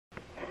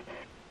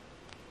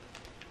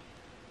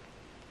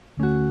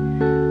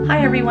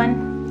Hi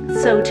everyone.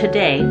 So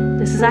today,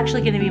 this is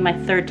actually going to be my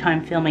third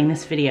time filming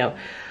this video.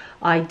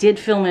 I did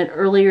film it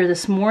earlier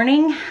this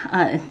morning.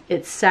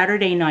 It's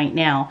Saturday night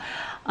now,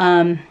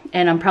 and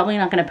I'm probably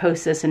not going to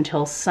post this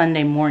until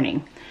Sunday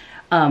morning.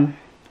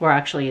 Or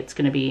actually it's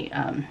going to be,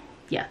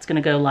 yeah, it's going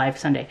to go live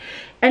Sunday.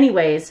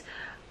 Anyways,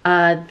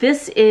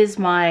 this is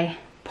my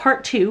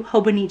part 2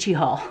 Hobonichi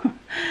haul.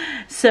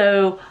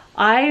 So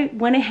I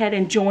went ahead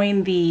and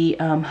joined the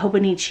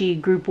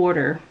Hobonichi group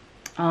order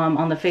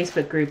on the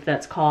Facebook group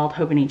that's called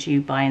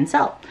Hobonichi Buy and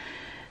Sell.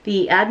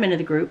 The admin of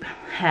the group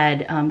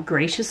had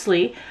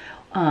graciously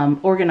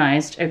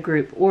organized a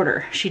group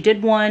order. She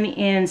did one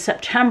in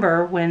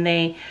September when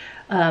they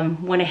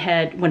when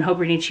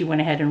Hobonichi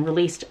went ahead and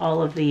released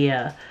all of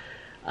the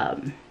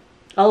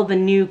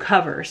new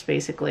covers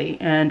basically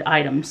and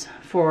items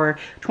for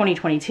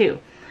 2022.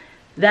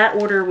 That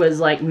order was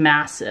like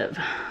massive.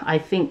 I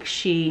think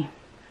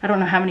I don't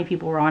know how many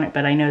people were on it,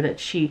 but I know that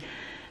she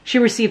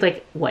received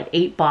like, what,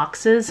 8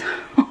 boxes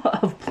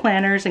of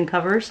planners and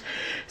covers.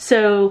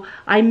 So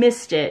I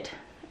missed it.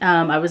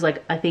 I was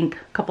like, I think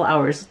a couple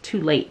hours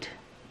too late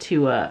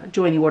to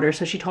join the order.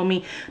 So she told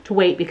me to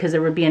wait because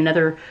there would be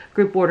another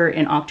group order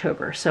in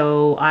October.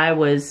 So I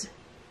was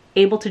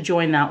able to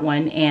join that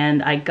one,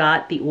 and I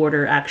got the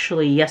order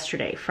actually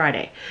yesterday,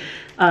 Friday.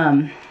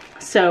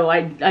 So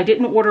I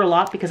didn't order a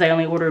lot because I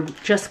only ordered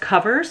just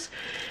covers.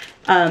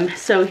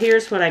 So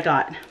here's what I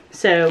got.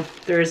 So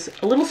there's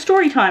a little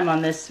story time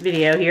on this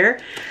video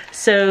here.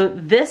 So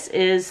this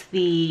is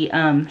the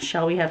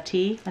Shall We Have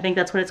Tea? I think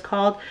that's what it's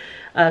called,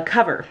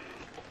 cover.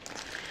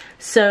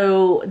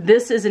 So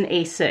this is an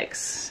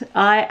A6.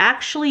 I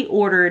actually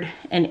ordered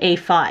an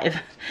A5.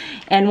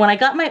 And when I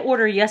got my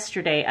order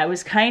yesterday, I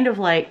was kind of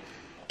like,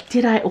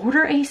 did I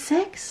order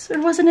A6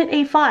 or wasn't it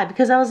A5?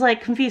 Because I was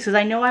like confused, because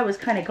I know I was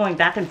kind of going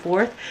back and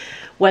forth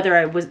whether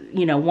I was,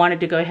 wanted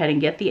to go ahead and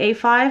get the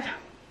A5.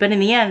 But in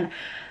the end,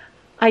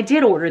 I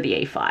did order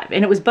the A5,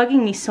 and it was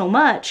bugging me so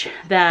much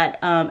that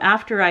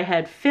after I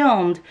had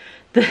filmed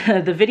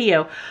the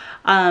video,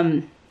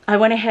 I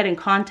went ahead and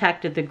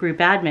contacted the group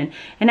admin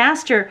and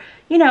asked her,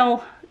 can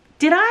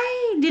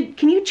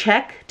you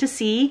check to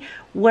see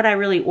what I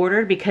really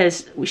ordered?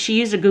 Because she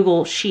used a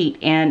Google Sheet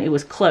and it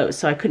was closed,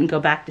 so I couldn't go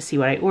back to see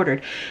what I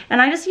ordered.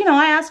 And I just,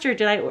 I asked her,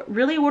 did I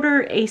really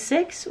order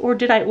A6 or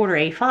did I order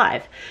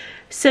A5?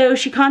 So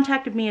she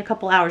contacted me a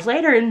couple hours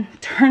later, and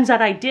turns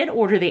out I did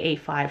order the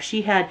A5.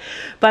 She had,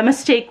 by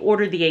mistake,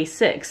 ordered the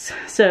A6.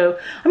 So,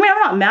 I mean, I'm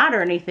not mad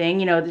or anything,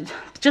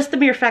 just the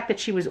mere fact that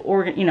she was,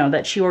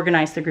 that she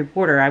organized the group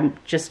order. I'm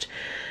just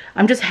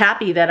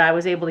happy that I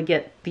was able to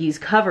get these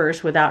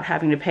covers without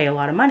having to pay a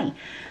lot of money.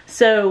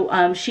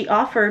 So she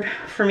offered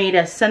for me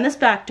to send this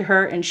back to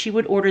her, and she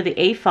would order the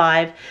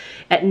A5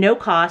 at no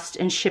cost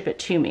and ship it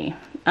to me.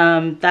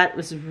 That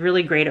was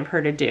really great of her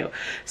to do.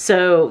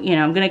 So,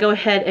 I'm going to go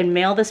ahead and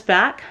mail this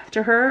back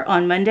to her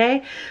on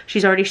Monday.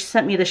 She's already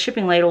sent me the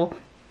shipping label.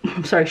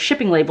 I'm sorry,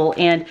 shipping label.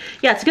 And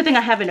yeah, it's a good thing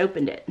I haven't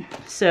opened it.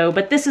 So,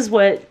 but this is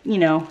what,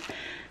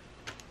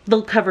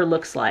 the cover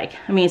looks like.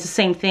 I mean, it's the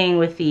same thing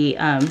with the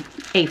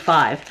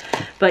A5.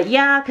 But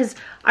yeah, because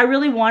I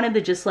really wanted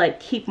to just like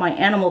keep my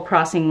Animal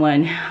Crossing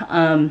one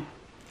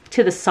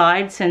to the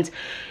side, since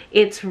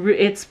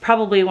it's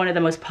probably one of the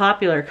most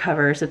popular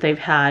covers that they've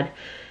had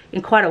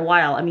in quite a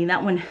while. I mean,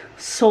 that one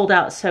sold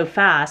out so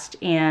fast,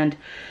 and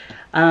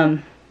I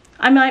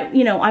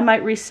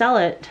might resell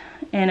it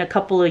in a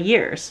couple of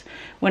years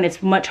when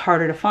it's much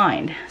harder to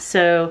find.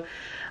 So,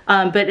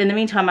 but in the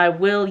meantime, I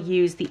will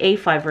use the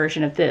A5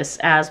 version of this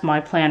as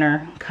my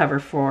planner cover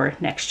for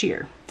next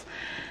year.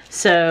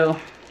 So,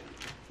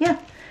 yeah,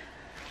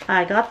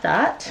 I got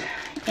that.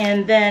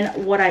 And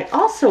then what I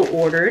also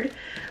ordered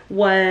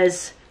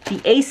was the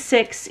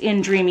A6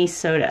 in Dreamy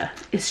Soda.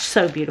 It's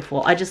so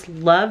beautiful. I just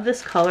love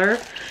this color,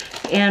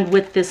 and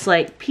with this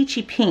like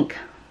peachy pink,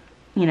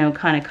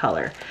 kind of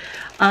color.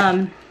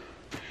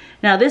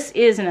 Now this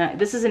is an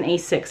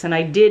A6, and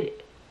I did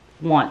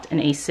want an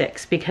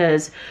A6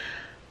 because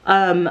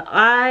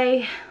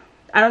I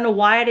don't know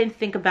why I didn't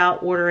think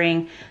about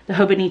ordering the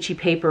Hobonichi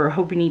paper or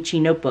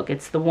Hobonichi notebook.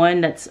 It's the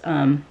one that's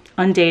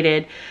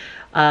undated,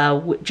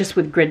 just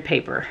with grid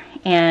paper.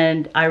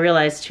 And I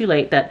realized too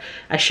late that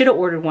I should have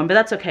ordered one, but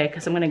that's okay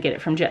because I'm going to get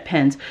it from Jet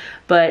Pens.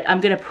 But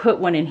I'm going to put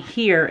one in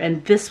here,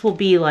 and this will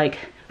be like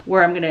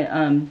where I'm going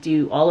to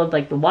do all of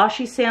like the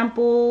washi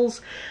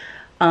samples,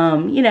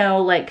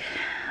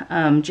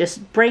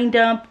 just brain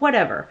dump,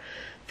 whatever.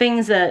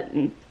 Things that,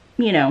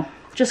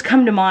 just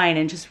come to mind,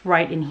 and just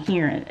write in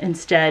here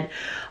instead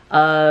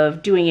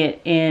of doing it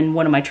in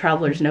one of my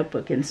traveler's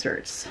notebook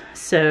inserts.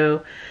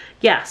 So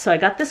yeah, so I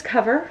got this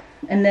cover.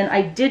 And then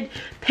I did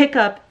pick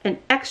up an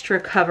extra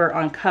cover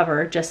on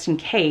cover just in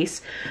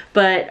case,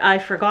 but I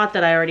forgot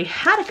that I already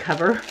had a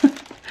cover.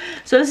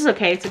 So this is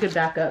okay, it's a good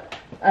backup.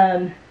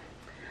 I'm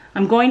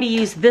going to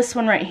use this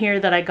one right here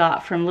that I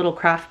got from Little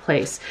Craft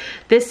Place.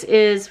 This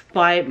is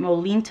by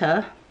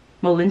Molinta.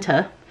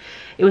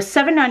 It was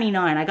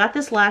 $7.99. I got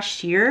this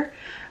last year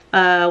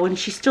when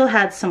she still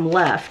had some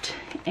left.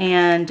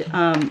 And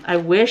I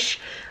wish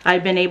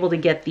I'd been able to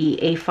get the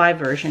A5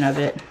 version of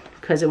it,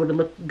 because it would have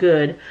looked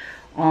good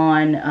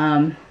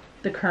on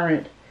the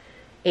current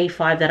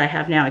A5 that I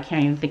have now. I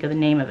can't even think of the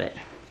name of it.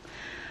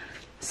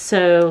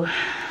 So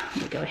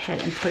let me go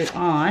ahead and put it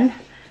on.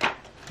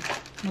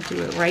 We'll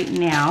do it right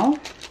now.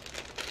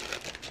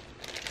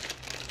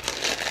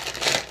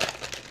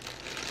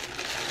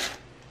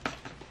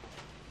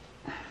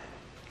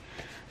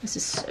 This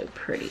is so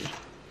pretty.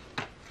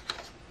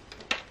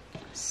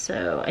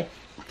 So I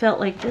felt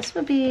like this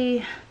would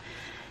be,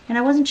 and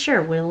I wasn't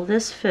sure, will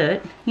this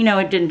fit? You know,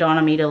 it didn't dawn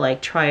on me to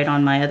like try it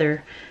on my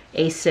other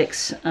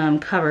A6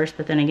 covers,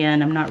 but then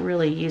again, I'm not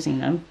really using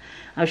them.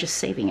 I was just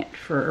saving it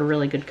for a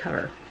really good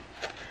cover.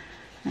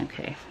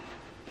 Okay,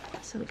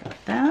 so we got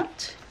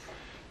that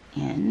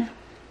in.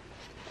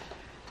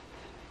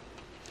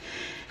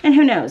 And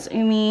who knows?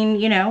 I mean,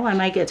 you know, I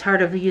might get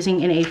tired of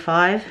using an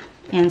A5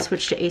 and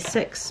switch to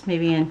A6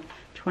 maybe in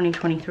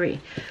 2023.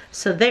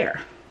 So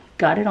there,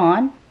 got it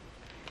on,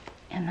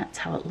 and that's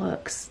how it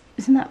looks.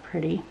 Isn't that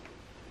pretty?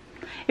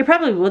 It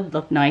probably would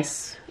look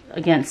nice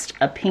against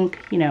a pink,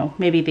 you know,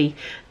 maybe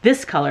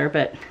this color,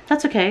 but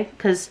that's okay,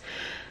 because,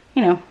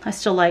 you know, I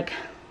still like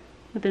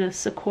a bit of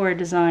Sakura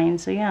design,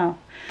 so yeah.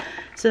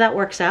 So that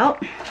works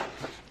out.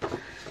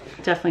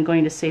 Definitely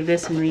going to save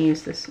this and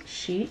reuse this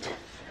sheet.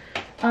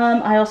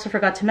 I also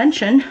forgot to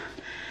mention,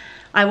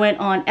 I went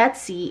on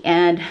Etsy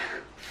and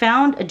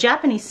found a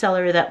Japanese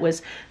seller that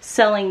was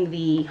selling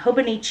the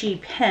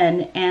Hobonichi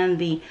pen and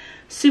the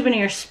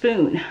souvenir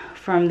spoon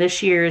from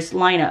this year's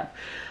lineup.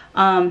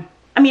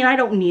 I mean, I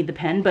don't need the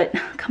pen, but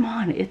come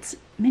on, it's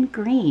mint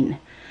green,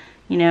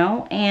 you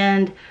know,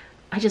 and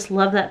I just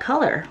love that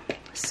color.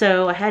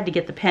 So I had to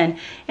get the pen,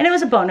 and it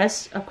was a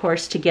bonus, of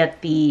course, to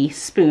get the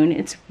spoon.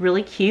 It's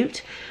really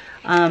cute.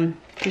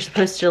 You're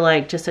supposed to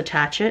like just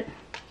attach it,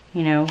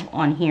 you know,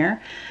 on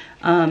here.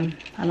 I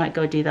might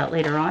go do that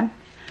later on.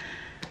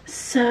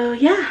 So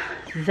yeah,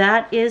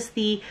 that is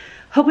the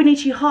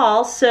Hobonichi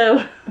haul.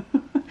 So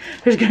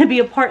there's going to be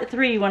a part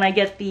 3 when I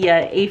get the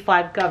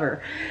A5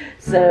 cover.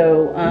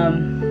 So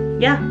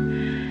yeah,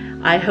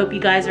 I hope you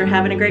guys are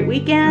having a great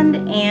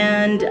weekend,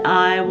 and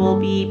I will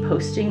be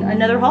posting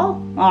another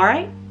haul. All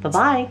right,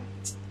 bye-bye.